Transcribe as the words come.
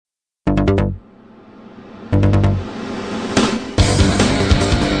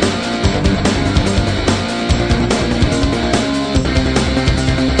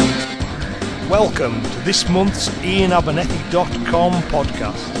welcome to this month's IanAbernethy.com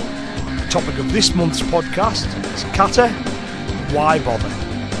podcast. The topic of this month's podcast is Kata, why bother?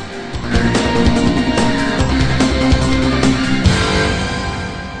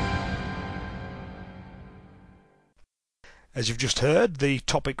 As you've just heard, the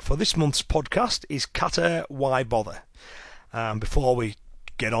topic for this month's podcast is Kata, why bother? Before we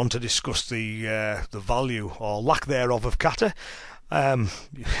get on to discuss the value or lack thereof of Kata,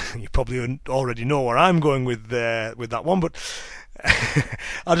 you probably already know where I'm going with that one, but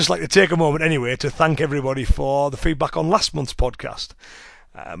I'd just like to take a moment anyway to thank everybody for the feedback on last month's podcast.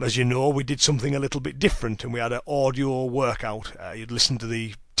 As you know, we did something a little bit different, and we had an audio workout. You'd listen to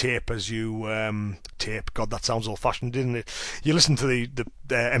the tape as you tape. God, that sounds old-fashioned, didn't it? You listen to the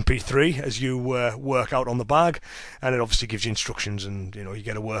MP3 as you work out on the bag, and it obviously gives you instructions, and you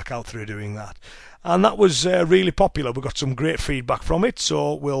get a workout through doing that. And that was really popular. We got some great feedback from it,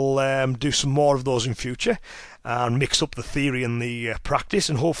 so we'll do some more of those in future and mix up the theory and the practice,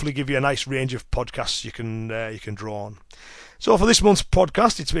 and hopefully give you a nice range of podcasts you can draw on. So for this month's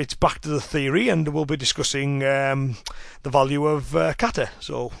podcast, it's back to the theory, and we'll be discussing the value of Kata.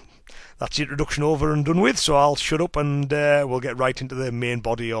 So that's the introduction over and done with, so I'll shut up and we'll get right into the main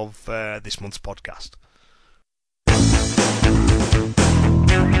body of this month's podcast.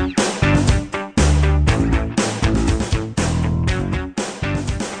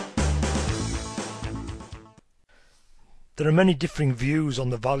 There are many differing views on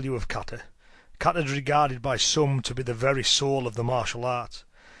the value of Kata. Kata is regarded by some to be the very soul of the martial arts,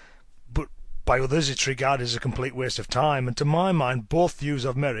 but by others it's regarded as a complete waste of time, and to my mind both views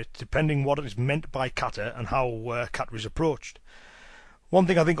have merit depending what is meant by Kata and how Kata is approached. One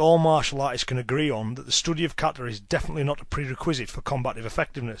thing I think all martial artists can agree on, that the study of Kata is definitely not a prerequisite for combative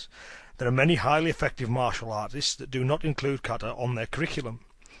effectiveness. There are many highly effective martial artists that do not include Kata on their curriculum.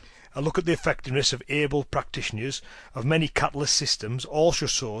 A look at the effectiveness of able practitioners of many Kata systems also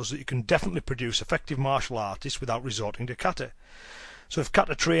shows that you can definitely produce effective martial artists without resorting to Kata. So if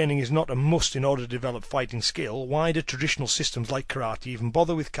Kata training is not a must in order to develop fighting skill, why do traditional systems like karate even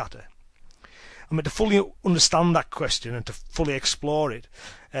bother with Kata? I mean, to fully understand that question and to fully explore it,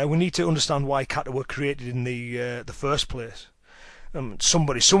 we need to understand why Kata were created in the first place.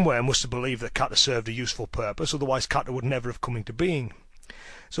 Somebody somewhere must have believed that Kata served a useful purpose, otherwise Kata would never have come into being.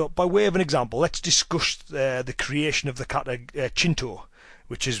 So, by way of an example, let's discuss the creation of the kata Shinto,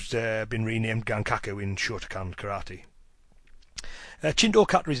 which has been renamed Gankaku in Shotokan karate. Shinto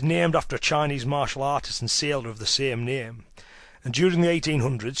kata is named after a Chinese martial artist and sailor of the same name. And during the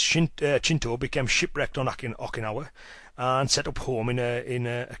 1800s, Shinto became shipwrecked on Okinawa and set up home in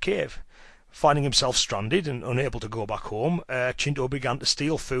a cave. Finding himself stranded and unable to go back home, Shinto began to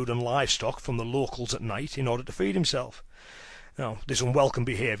steal food and livestock from the locals at night in order to feed himself. Now, this unwelcome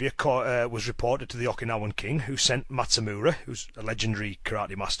behaviour was reported to the Okinawan king, who sent Matsumura, who's a legendary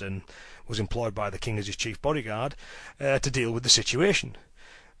karate master and was employed by the king as his chief bodyguard, to deal with the situation.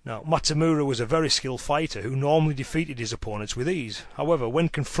 Now, Matsumura was a very skilled fighter who normally defeated his opponents with ease. However, when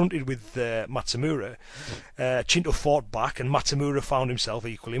confronted with Matsumura, Shinto fought back and Matsumura found himself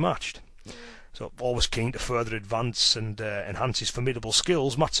equally matched. So, always keen to further advance and enhance his formidable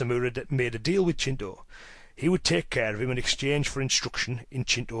skills, Matsumura made a deal with Shinto. He would take care of him in exchange for instruction in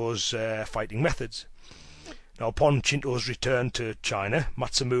Shinto's fighting methods. Now, upon Shinto's return to China,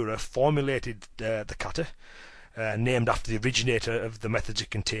 Matsumura formulated the kata, named after the originator of the methods it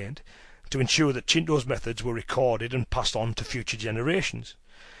contained, to ensure that Shinto's methods were recorded and passed on to future generations.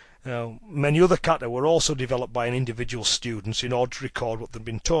 Now, many other kata were also developed by an individual students in order to record what they'd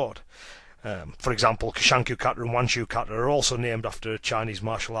been taught. For example, Kishanku kata and Wanshu kata are also named after Chinese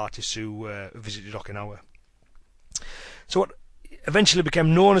martial artists who visited Okinawa. So what eventually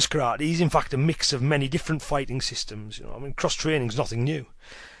became known as karate is in fact a mix of many different fighting systems. Cross-training is nothing new.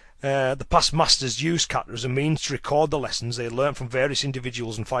 The past masters used kata as a means to record the lessons they learnt from various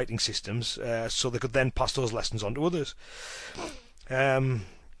individuals and fighting systems, so they could then pass those lessons on to others.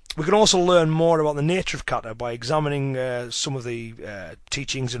 We can also learn more about the nature of kata by examining some of the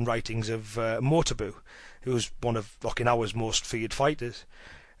teachings and writings of Motobu, who was one of Okinawa's most feared fighters.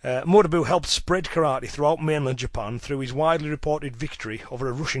 Motobu helped spread karate throughout mainland Japan through his widely reported victory over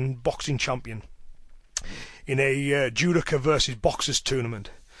a Russian boxing champion in a judoka versus boxers tournament.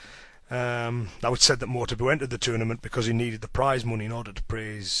 Now it's said that Motobu entered the tournament because he needed the prize money in order to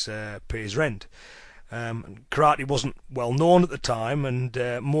pay his rent. Karate wasn't well known at the time, and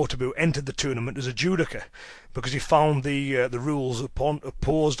Motobu entered the tournament as a judoka because he found the rules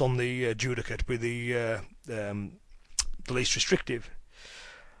opposed on the judoka to be the least restrictive.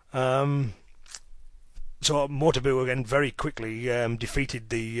 So Motobu again very quickly defeated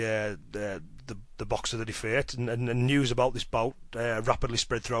the the boxer that he fought, and news about this bout rapidly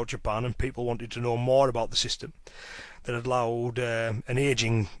spread throughout Japan, and people wanted to know more about the system that had allowed an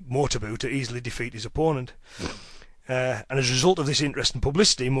ageing Motobu to easily defeat his opponent. And as a result of this interest and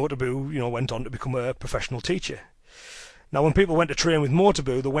publicity, Motobu, went on to become a professional teacher. Now, when people went to train with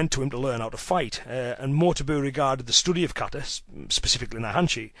Motobu, they went to him to learn how to fight, and Motobu regarded the study of kata, specifically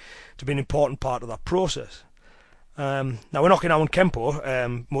Naihanchi, to be an important part of that process. Now, in Okinawan Kempo,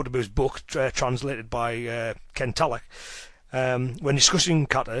 Motobu's book, translated by Ken Talak, when discussing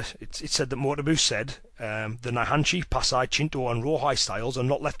kata, it said that Motobu said, the Naihanchi, Pasai, Shinto and Rohai styles are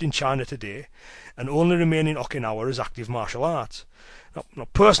not left in China today and only remain in Okinawa as active martial arts. Now,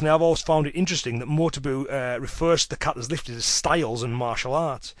 personally, I've always found it interesting that Motobu refers to the katas lifted as styles and martial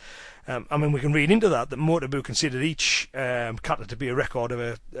arts. We can read into that Motobu considered each kata to be a record of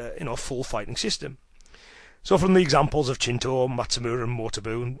a full fighting system. So from the examples of Shinto, Matsumura and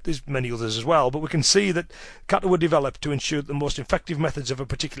Motobu, and there's many others as well, but we can see that kata were developed to ensure that the most effective methods of a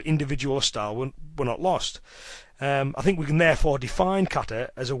particular individual or style were not lost. I think we can therefore define kata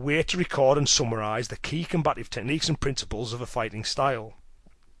as a way to record and summarise the key combative techniques and principles of a fighting style.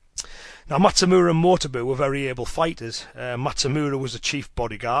 Now, Matsumura and Motobu were very able fighters. Matsumura was the chief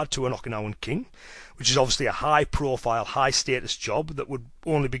bodyguard to an Okinawan king, which is obviously a high-profile, high-status job that would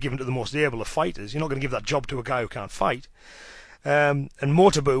only be given to the most able of fighters. You're not going to give that job to a guy who can't fight. And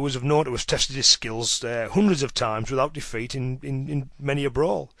Motobu was known to have tested his skills hundreds of times without defeat in many a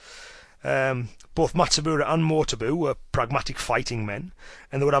brawl. Both Matsumura and Motobu were pragmatic fighting men,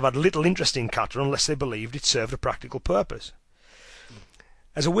 and they would have had little interest in kata unless they believed it served a practical purpose.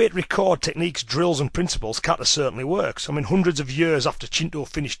 As a way to record techniques, drills and principles, kata certainly works. Hundreds of years after Shinto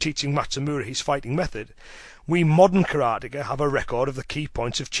finished teaching Matsumura his fighting method, we modern karateka have a record of the key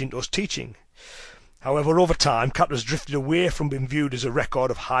points of Shinto's teaching. However, over time, kata has drifted away from being viewed as a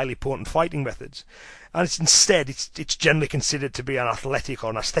record of highly potent fighting methods, and it's generally considered to be an athletic or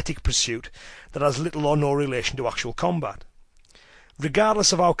an aesthetic pursuit that has little or no relation to actual combat.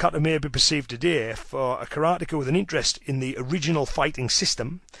 Regardless of how kata may be perceived today, for a karateka with an interest in the original fighting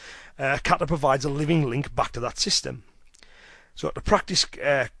system, kata provides a living link back to that system. So to practice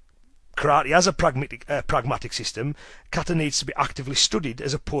karate as a pragmatic system, kata needs to be actively studied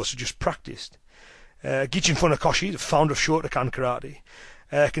as opposed to just practiced. Gichin Funakoshi, the founder of Shotokan karate,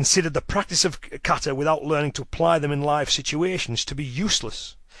 considered the practice of kata without learning to apply them in live situations to be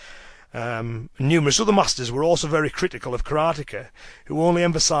useless. Numerous other masters were also very critical of karateka, who only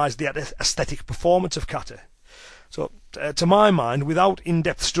emphasised the aesthetic performance of kata. So, to my mind, without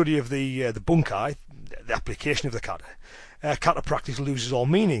in-depth study of the bunkai, the application of the kata, kata practice loses all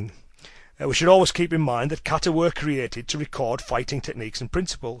meaning. We should always keep in mind that kata were created to record fighting techniques and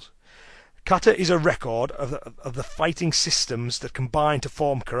principles. Kata is a record of the fighting systems that combine to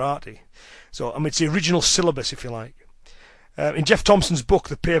form karate. So, it's the original syllabus, if you like. In Jeff Thompson's book,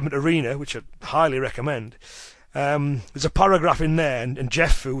 The Pavement Arena, which I highly recommend, there's a paragraph in there, and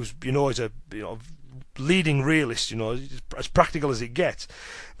Jeff, who's is a leading realist, as practical as it gets.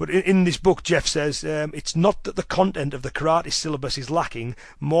 But in this book, Jeff says it's not that the content of the karate syllabus is lacking,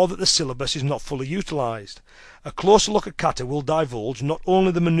 more that the syllabus is not fully utilised. A closer look at kata will divulge not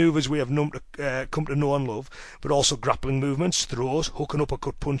only the manoeuvres we have come to know and love, but also grappling movements, throws, hook and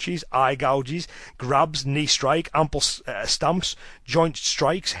uppercut punches, eye gouges, grabs, knee strike, ample stamps, joint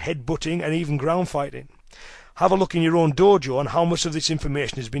strikes, head butting, and even ground fighting. Have a look in your own dojo on how much of this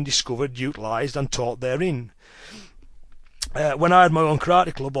information has been discovered, utilised and taught therein. When I had my own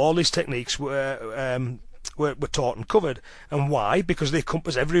karate club, all these techniques were taught and covered. And why? Because they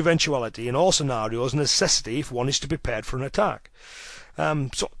compass every eventuality in all scenarios and necessity if one is to be prepared for an attack.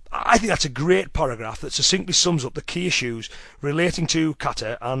 So I think that's a great paragraph that succinctly sums up the key issues relating to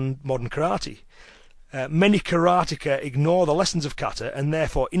kata and modern karate. Many karateka ignore the lessons of kata and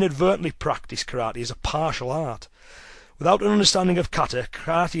therefore inadvertently practice karate as a partial art. Without an understanding of kata,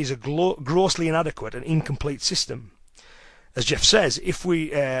 karate is a grossly inadequate and incomplete system. As Jeff says, if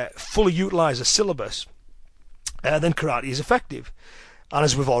we fully utilise a syllabus, then karate is effective. And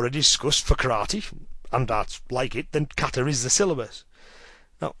as we've already discussed, for karate, and arts like it, then kata is the syllabus.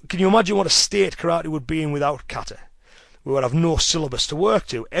 Now, can you imagine what a state karate would be in without kata? We would have no syllabus to work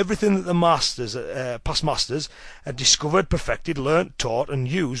to. Everything that the masters, past masters, had discovered, perfected, learnt, taught and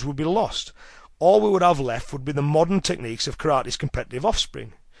used would be lost. All we would have left would be the modern techniques of karate's competitive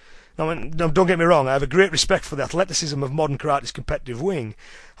offspring. Now, don't get me wrong, I have a great respect for the athleticism of modern karate's competitive wing.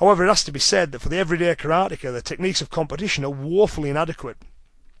 However, it has to be said that for the everyday karateka, the techniques of competition are woefully inadequate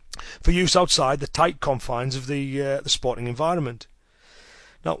for use outside the tight confines of the sporting environment.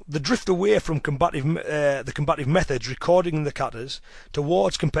 Now, the drift away from the combative methods recorded in the katas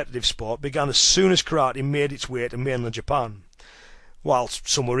towards competitive sport began as soon as karate made its way to mainland Japan. Whilst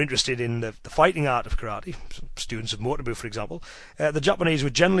some were interested in the fighting art of karate, students of Motobu for example, the Japanese were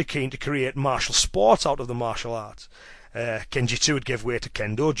generally keen to create martial sports out of the martial arts. Kenjutsu would give way to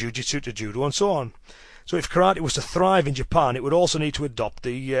kendo, jujitsu to judo, and so on. So if karate was to thrive in Japan, it would also need to adopt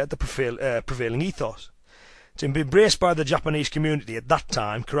the prevailing ethos. To be embraced by the Japanese community at that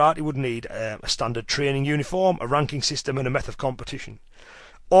time, karate would need a standard training uniform, a ranking system, and a method of competition.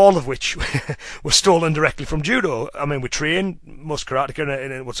 All of which were stolen directly from judo. I mean, we train most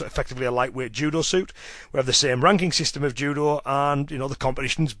karateka in what's effectively a lightweight judo suit. We have the same ranking system of judo, and the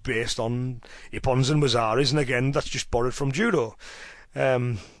competition's based on ippons and wazaris, and again, that's just borrowed from judo.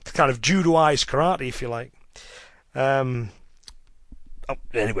 Kind of judoized karate, if you like.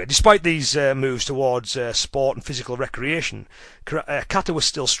 Anyway, despite these moves towards sport and physical recreation, kata was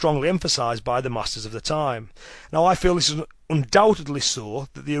still strongly emphasised by the masters of the time. Now, I feel this is undoubtedly so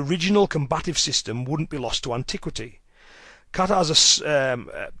that the original combative system wouldn't be lost to antiquity. Kata has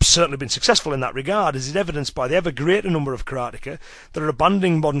certainly been successful in that regard, as is evidenced by the ever greater number of karateka that are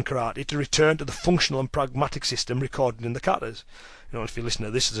abandoning modern karate to return to the functional and pragmatic system recorded in the katas. If you listen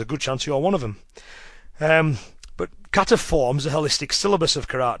to this, there's a good chance you're one of them. But kata forms a holistic syllabus of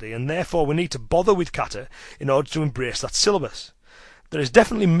karate, and therefore we need to bother with kata in order to embrace that syllabus. There is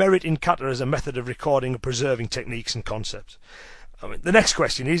definitely merit in kata as a method of recording and preserving techniques and concepts. The next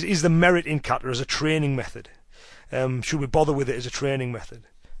question is the merit in kata as a training method? Should we bother with it as a training method?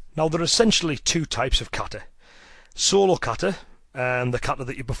 Now, there are essentially two types of kata. Solo kata, and the kata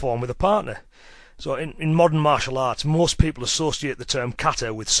that you perform with a partner. So in modern martial arts, most people associate the term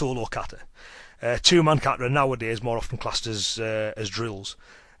kata with solo kata. Two-man kata are nowadays more often classed as drills.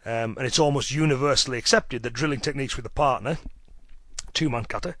 And it's almost universally accepted that drilling techniques with a partner, two-man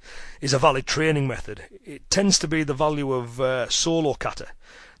kata, is a valid training method. It tends to be the value of solo kata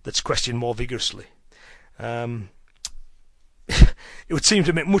that's questioned more vigorously. It would seem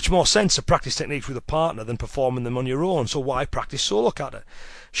to make much more sense to practice techniques with a partner than performing them on your own, so why practice solo kata?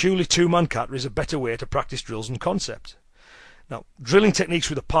 Surely two-man kata is a better way to practice drills and concepts. Now, drilling techniques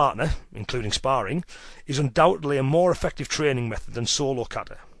with a partner, including sparring, is undoubtedly a more effective training method than solo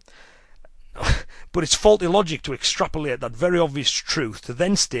kata. But it's faulty logic to extrapolate that very obvious truth to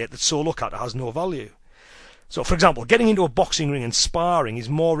then state that solo kata has no value. So, for example, getting into a boxing ring and sparring is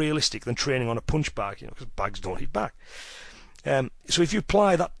more realistic than training on a punch bag, because bags don't hit back. So if you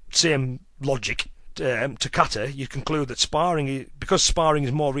apply that same logic to kata, you conclude that because sparring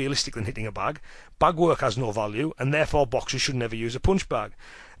is more realistic than hitting a bag work has no value, and therefore boxers should never use a punch bag.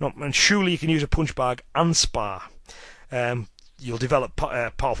 No, and surely you can use a punch bag and spar. You'll develop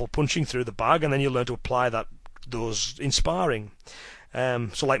powerful punching through the bag, and then you'll learn to apply those in sparring.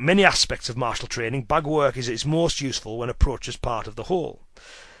 So like many aspects of martial training, bag work is its most useful when approached as part of the whole.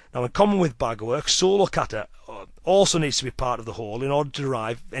 Now, in common with bag work, solo kata also needs to be part of the whole in order to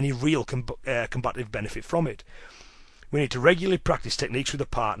derive any real combative benefit from it. We need to regularly practice techniques with a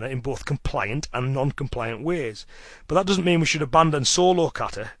partner in both compliant and non-compliant ways. But that doesn't mean we should abandon solo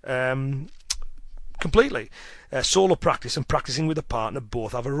kata completely. Solo practice and practicing with a partner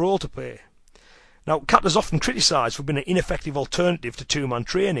both have a role to play. Now, kata is often criticised for being an ineffective alternative to two-man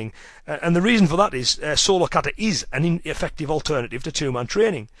training, and the reason for that is solo kata is an ineffective alternative to two-man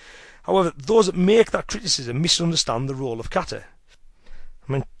training. However, those that make that criticism misunderstand the role of kata.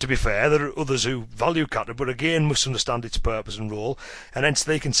 To be fair, there are others who value kata, but again misunderstand its purpose and role, and hence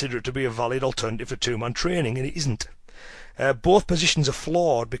they consider it to be a valid alternative to two-man training, and it isn't. Both positions are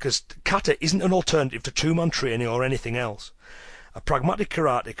flawed because kata isn't an alternative to two-man training or anything else. A pragmatic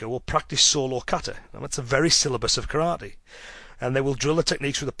karateka will practice solo kata, and that's a very syllabus of karate. And they will drill the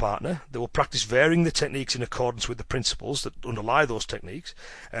techniques with a partner. They will practice varying the techniques in accordance with the principles that underlie those techniques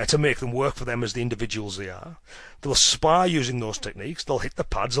to make them work for them as the individuals they are. They'll spar using those techniques. They'll hit the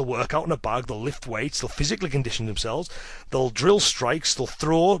pads. They'll work out in a bag. They'll lift weights. They'll physically condition themselves. They'll drill strikes. They'll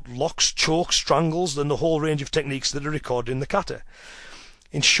throw, locks, chokes, strangles, and the whole range of techniques that are recorded in the kata.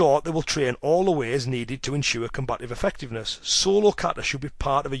 In short, they will train all the ways needed to ensure combative effectiveness. Solo kata should be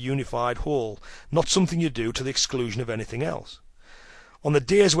part of a unified whole, not something you do to the exclusion of anything else. On the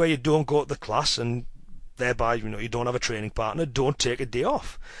days where you don't go to the class and thereby you don't have a training partner, don't take a day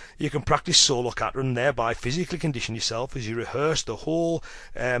off. You can practice solo kata and thereby physically condition yourself as you rehearse the whole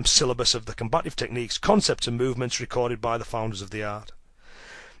syllabus of the combative techniques, concepts and movements recorded by the founders of the art.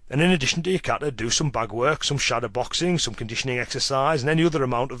 And in addition to your kata, do some bag work, some shadow boxing, some conditioning exercise, and any other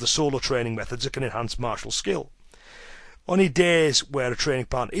amount of the solo training methods that can enhance martial skill. On any days where a training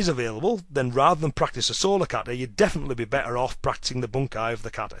partner is available, then rather than practice a solo kata, you'd definitely be better off practicing the bunkai of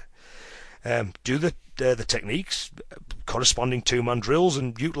the kata. Do the techniques, corresponding two-man drills,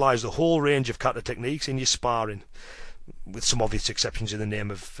 and utilise the whole range of kata techniques in your sparring, with some obvious exceptions in the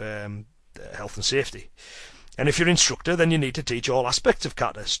name of health and safety. And if you're an instructor, then you need to teach all aspects of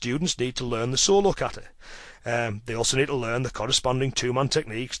kata. Students need to learn the solo kata. They also need to learn the corresponding two-man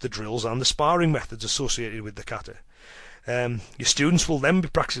techniques, the drills and the sparring methods associated with the kata. Your students will then be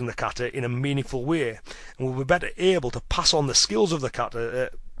practicing the kata in a meaningful way and will be better able to pass on the skills of the kata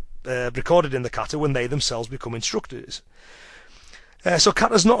recorded in the kata when they themselves become instructors. So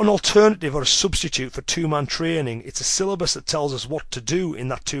kata is not an alternative or a substitute for two-man training. It's a syllabus that tells us what to do in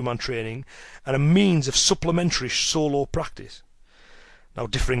that two-man training and a means of supplementary solo practice. Now,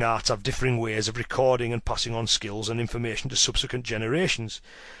 differing arts have differing ways of recording and passing on skills and information to subsequent generations.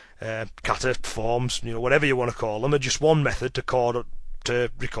 Kata forms, whatever you want to call them, are just one method to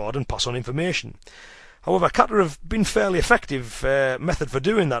record and pass on information. However, kata have been fairly effective method for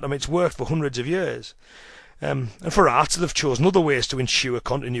doing that. I mean, it's worked for hundreds of years. And for arts that have chosen other ways to ensure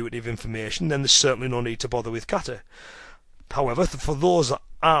continuity of information, then there's certainly no need to bother with kata. However, for those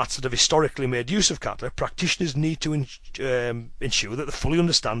arts that have historically made use of kata, practitioners need to ensure that they fully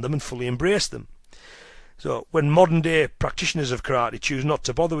understand them and fully embrace them. So when modern day practitioners of karate choose not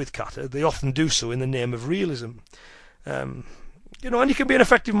to bother with kata, they often do so in the name of realism. And you can be an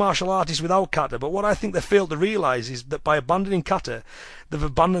effective martial artist without kata, but what I think they fail to realise is that by abandoning kata, they've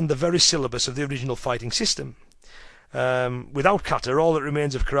abandoned the very syllabus of the original fighting system. Without kata, all that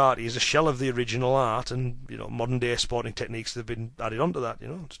remains of karate is a shell of the original art, and modern day sporting techniques that have been added onto that.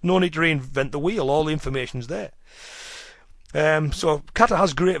 There's no need to reinvent the wheel; all the information's there. So kata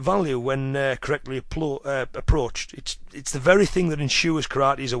has great value when correctly approached. It's the very thing that ensures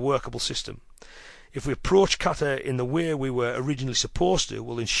karate is a workable system. If we approach kata in the way we were originally supposed to,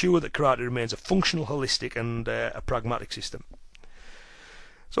 we'll ensure that karate remains a functional, holistic and a pragmatic system.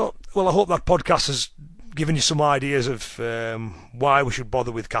 So, I hope that podcast has given you some ideas of why we should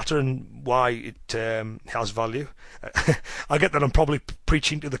bother with kata and why it has value. I get that I'm probably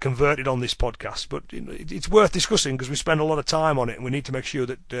preaching to the converted on this podcast, but it's worth discussing because we spend a lot of time on it and we need to make sure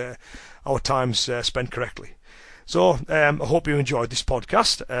that our time's spent correctly. So I hope you enjoyed this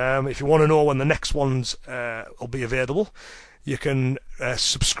podcast. If you want to know when the next ones will be available, you can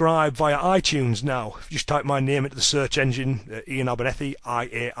subscribe via iTunes now. Just type my name into the search engine, Ian Abernethy,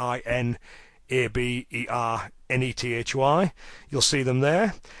 IAINABERNETHY. You'll see them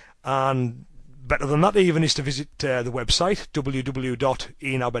there. And better than that even is to visit the website,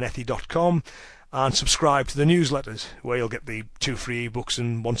 www.ianabernethy.com, and subscribe to the newsletters, where you'll get the 2 free ebooks,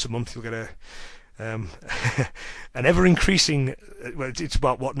 and once a month you'll get an ever-increasing, it's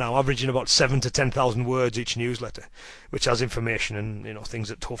about what now, averaging about 7,000 to 10,000 words each newsletter, which has information and things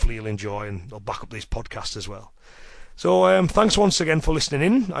that hopefully you'll enjoy, and I'll back up these podcasts as well. So thanks once again for listening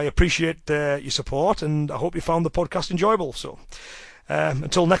in. I appreciate your support, and I hope you found the podcast enjoyable. So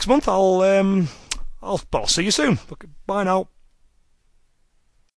until next month, I'll see you soon. Bye now.